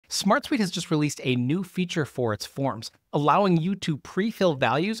SmartSuite has just released a new feature for its forms, allowing you to pre-fill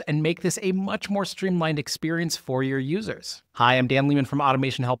values and make this a much more streamlined experience for your users. Hi, I'm Dan Lehman from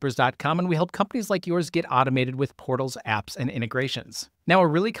AutomationHelpers.com, and we help companies like yours get automated with portals, apps, and integrations. Now, a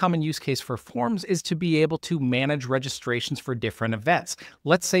really common use case for forms is to be able to manage registrations for different events.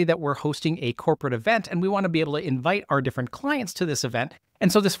 Let's say that we're hosting a corporate event and we want to be able to invite our different clients to this event.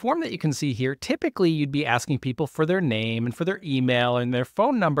 And so this form that you can see here, typically you'd be asking people for their name and for their email and their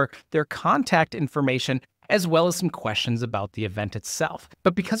phone number, their contact information, as well as some questions about the event itself.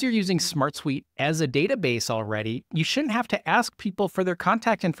 But because you're using SmartSuite as a database already, you shouldn't have to ask people for their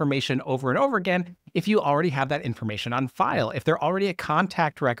contact information over and over again if you already have that information on file, if they're already a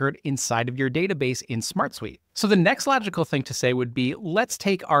contact record inside of your database in SmartSuite. So the next logical thing to say would be, let's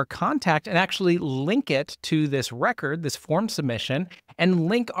take our contact and actually link it to this record, this form submission, and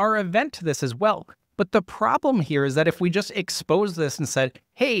link our event to this as well. But the problem here is that if we just expose this and said,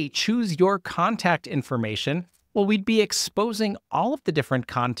 hey, choose your contact information, well, we'd be exposing all of the different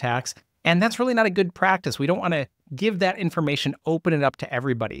contacts, and that's really not a good practice. We don't want to give that information, open it up to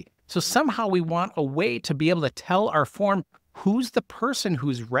everybody. So somehow we want a way to be able to tell our form who's the person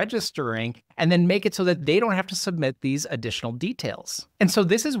who's registering, and then make it so that they don't have to submit these additional details. And so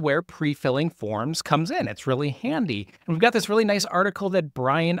this is where pre-filling forms comes in. It's really handy. And we've got this really nice article that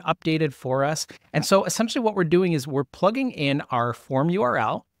Brian updated for us. And so essentially what we're doing is we're plugging in our form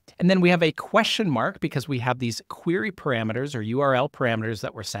URL, and then we have a question mark because we have these query parameters or URL parameters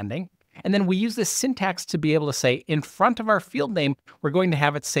that we're sending. And then we use this syntax to be able to say, in front of our field name, we're going to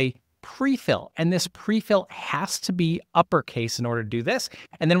have it say prefill, and this prefill has to be uppercase in order to do this.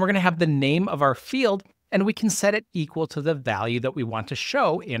 And then we're going to have the name of our field, and we can set it equal to the value that we want to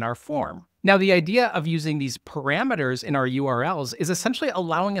show in our form. Now, the idea of using these parameters in our URLs is essentially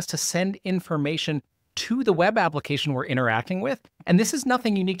allowing us to send information to the web application we're interacting with. And this is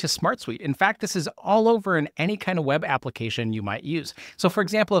nothing unique to SmartSuite. In fact, this is all over in any kind of web application you might use. So for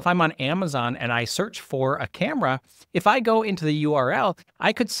example, if I'm on Amazon and I search for a camera, if I go into the URL,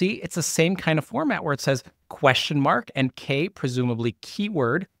 I could see it's the same kind of format where it says question mark and K, presumably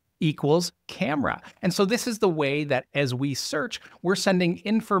keyword, equals camera. And so this is the way that as we search, we're sending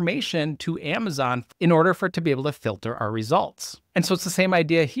information to Amazon in order for it to be able to filter our results. And so it's the same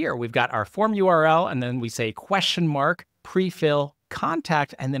idea here. We've got our form URL, and then we say question mark, prefill,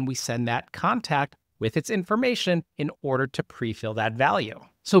 contact, and then we send that contact with its information in order to prefill that value.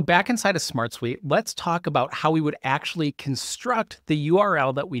 So back inside of SmartSuite, let's talk about how we would actually construct the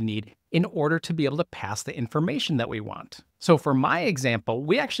URL that we need in order to be able to pass the information that we want. So for my example,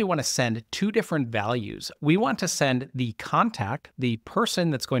 we actually want to send two different values. We want to send the contact, the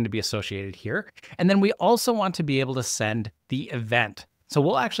person that's going to be associated here, and then we also want to be able to send the event. So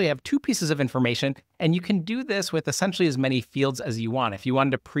we'll actually have two pieces of information, and you can do this with essentially as many fields as you want. If you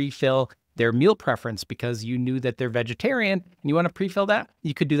wanted to pre-fill their meal preference because you knew that they're vegetarian and you want to pre-fill that,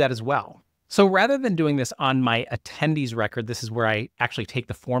 you could do that as well. So rather than doing this on my attendees record, this is where I actually take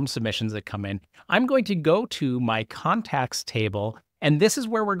the form submissions that come in, I'm going to go to my contacts table, and this is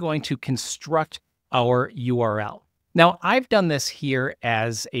where we're going to construct our URL. Now, I've done this here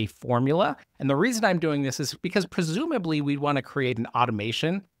as a formula, and the reason I'm doing this is because presumably we'd want to create an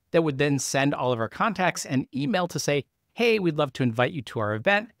automation that would then send all of our contacts an email to say, hey, we'd love to invite you to our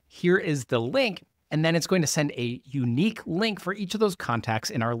event. Here is the link. And then it's going to send a unique link for each of those contacts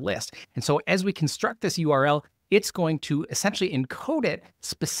in our list. And so as we construct this URL, it's going to essentially encode it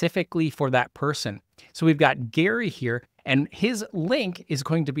specifically for that person. So we've got Gary here, and his link is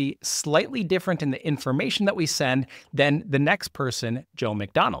going to be slightly different in the information that we send than the next person, Joe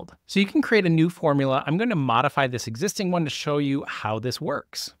McDonald. So you can create a new formula. I'm going to modify this existing one to show you how this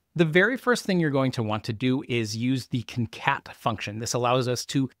works. The very first thing you're going to want to do is use the concat function. This allows us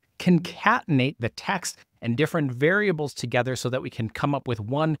to concatenate the text and different variables together so that we can come up with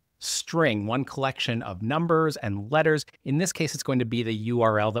one string, one collection of numbers and letters. In this case, it's going to be the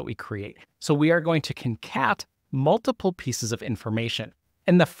URL that we create. So we are going to concat multiple pieces of information.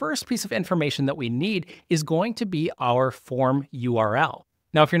 And the first piece of information that we need is going to be our form URL.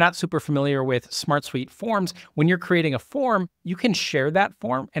 Now, if you're not super familiar with SmartSuite forms, when you're creating a form, you can share that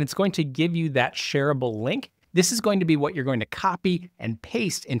form and it's going to give you that shareable link. This is going to be what you're going to copy and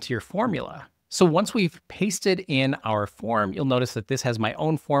paste into your formula. So once we've pasted in our form, you'll notice that this has my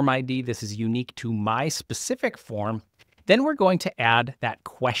own form ID. This is unique to my specific form. Then we're going to add that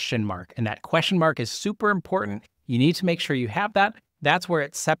question mark, and that question mark is super important. You need to make sure you have that. That's where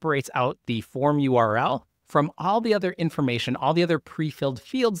it separates out the form URL from all the other information, all the other pre-filled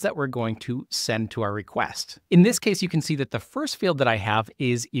fields that we're going to send to our request. In this case, you can see that the first field that I have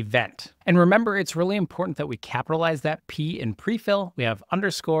is event. And remember, it's really important that we capitalize that P in prefill. We have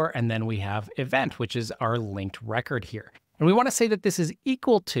underscore, and then we have event, which is our linked record here. And we want to say that this is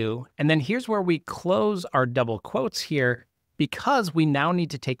equal to, and then here's where we close our double quotes here, because we now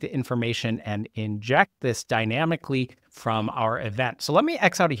need to take the information and inject this dynamically from our event. So let me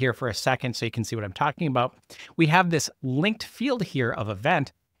X out of here for a second so you can see what I'm talking about. We have this linked field here of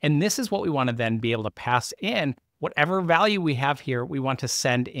event, and this is what we want to then be able to pass in. Whatever value we have here, we want to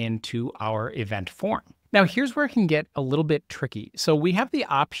send into our event form. Now here's where it can get a little bit tricky. So we have the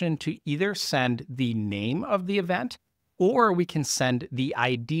option to either send the name of the event, or we can send the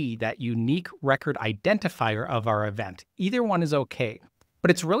ID, that unique record identifier of our event. Either one is okay. But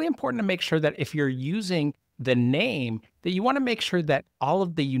it's really important to make sure that if you're using the name, that you want to make sure that all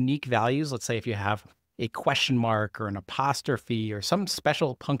of the unique values, let's say if you have a question mark or an apostrophe or some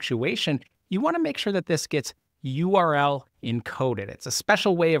special punctuation, you want to make sure that this gets URL encoded. It's a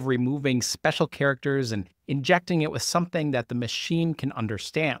special way of removing special characters and injecting it with something that the machine can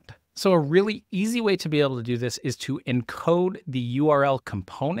understand. So a really easy way to be able to do this is to encode the URL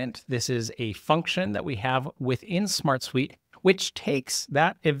component. This is a function that we have within SmartSuite, which takes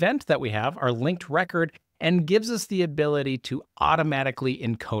that event that we have, our linked record, and gives us the ability to automatically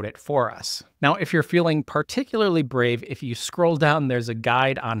encode it for us. Now, if you're feeling particularly brave, if you scroll down, there's a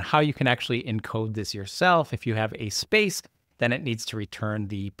guide on how you can actually encode this yourself. If you have a space, then it needs to return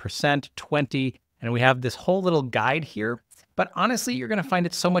the %20, and we have this whole little guide here. But honestly, you're going to find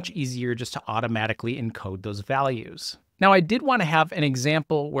it so much easier just to automatically encode those values. Now, I did want to have an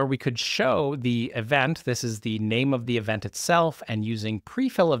example where we could show the event. This is the name of the event itself and using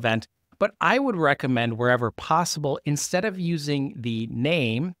prefill event. But I would recommend wherever possible, instead of using the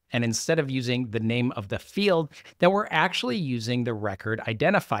name and instead of using the name of the field, that we're actually using the record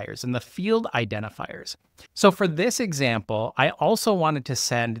identifiers and the field identifiers. So for this example, I also wanted to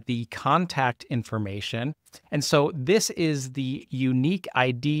send the contact information. And so this is the unique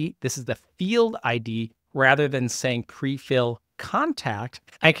ID. This is the field ID rather than saying prefill contact.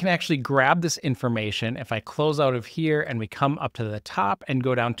 I can actually grab this information. If I close out of here and we come up to the top and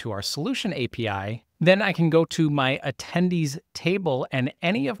go down to our solution API, then I can go to my attendees table and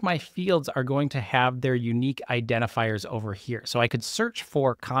any of my fields are going to have their unique identifiers over here. So I could search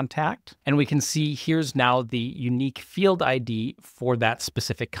for contact and we can see here's now the unique field ID for that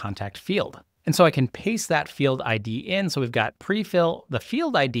specific contact field. And so I can paste that field ID in. So we've got prefill, the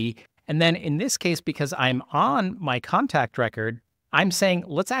field ID, and then in this case, because I'm on my contact record, I'm saying,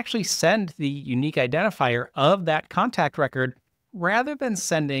 let's actually send the unique identifier of that contact record rather than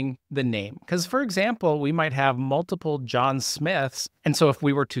sending the name. Because for example, we might have multiple John Smiths. And so if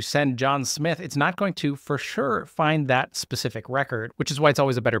we were to send John Smith, it's not going to for sure find that specific record, which is why it's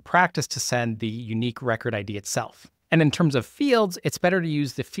always a better practice to send the unique record ID itself. And in terms of fields, it's better to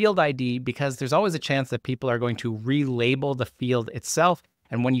use the field ID because there's always a chance that people are going to relabel the field itself.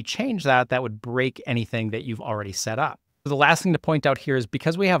 And when you change that, that would break anything that you've already set up. The last thing to point out here is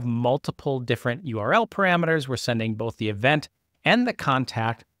because we have multiple different URL parameters, we're sending both the event and the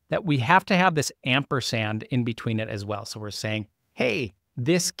contact, that we have to have this ampersand in between it as well. So we're saying, hey,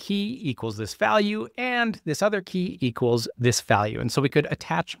 this key equals this value and this other key equals this value. And so we could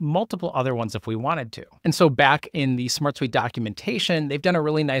attach multiple other ones if we wanted to. And so back in the SmartSuite documentation, they've done a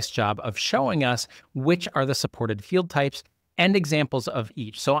really nice job of showing us which are the supported field types and examples of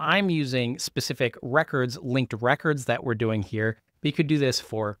each. So I'm using specific records, linked records that we're doing here. But you could do this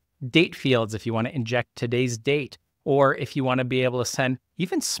for date fields if you want to inject today's date, or if you want to be able to send,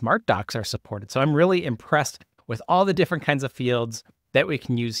 even Smart Docs are supported. So I'm really impressed with all the different kinds of fields that we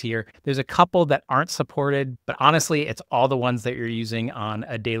can use here. There's a couple that aren't supported, but honestly, it's all the ones that you're using on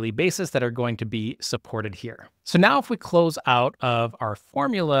a daily basis that are going to be supported here. So now if we close out of our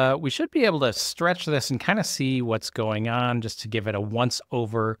formula, we should be able to stretch this and kind of see what's going on just to give it a once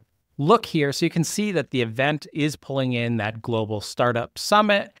over look here. So you can see that the event is pulling in that global startup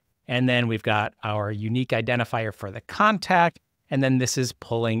summit. And then we've got our unique identifier for the contact. And then this is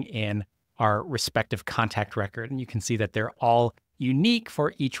pulling in our respective contact record. And you can see that they're all unique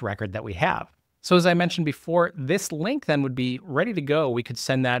for each record that we have. So as I mentioned before, this link then would be ready to go. We could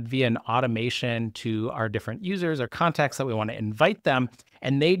send that via an automation to our different users or contacts that we want to invite them,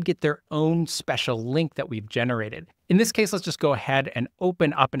 and they'd get their own special link that we've generated. In this case, let's just go ahead and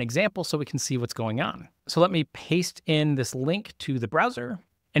open up an example so we can see what's going on. So let me paste in this link to the browser.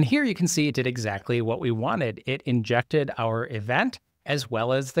 And here you can see it did exactly what we wanted. It injected our event as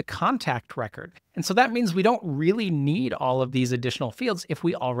well as the contact record. And so that means we don't really need all of these additional fields if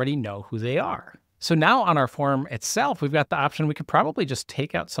we already know who they are. So now on our form itself, we've got the option, we could probably just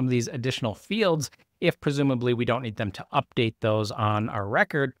take out some of these additional fields if presumably we don't need them to update those on our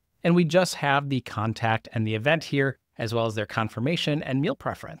record. And we just have the contact and the event here, as well as their confirmation and meal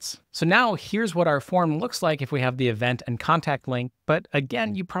preference. So now here's what our form looks like if we have the event and contact link. But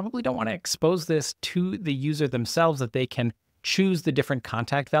again, you probably don't want to expose this to the user themselves, that they can choose the different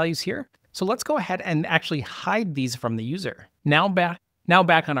contact values here. So let's go ahead and actually hide these from the user. Now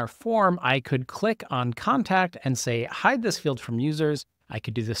back on our form, I could click on contact and say, hide this field from users. I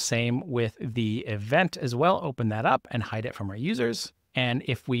could do the same with the event as well, open that up and hide it from our users. And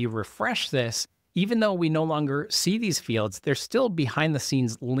if we refresh this, even though we no longer see these fields, they're still behind the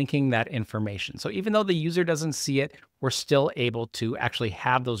scenes linking that information. So even though the user doesn't see it, we're still able to actually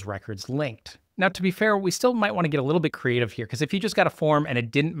have those records linked. Now, to be fair, we still might want to get a little bit creative here, because if you just got a form and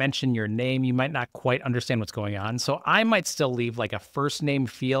it didn't mention your name, you might not quite understand what's going on. So I might still leave like a first name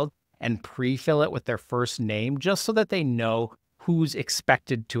field and pre-fill it with their first name, just so that they know who's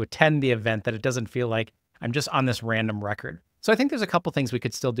expected to attend the event, that it doesn't feel like I'm just on this random record. So I think there's a couple things we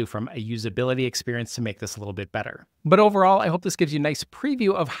could still do from a usability experience to make this a little bit better. But overall, I hope this gives you a nice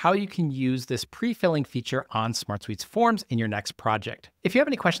preview of how you can use this pre-filling feature on SmartSuite's forms in your next project. If you have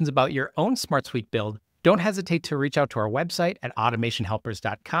any questions about your own SmartSuite build, don't hesitate to reach out to our website at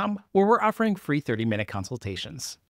automationhelpers.com, where we're offering free 30-minute consultations.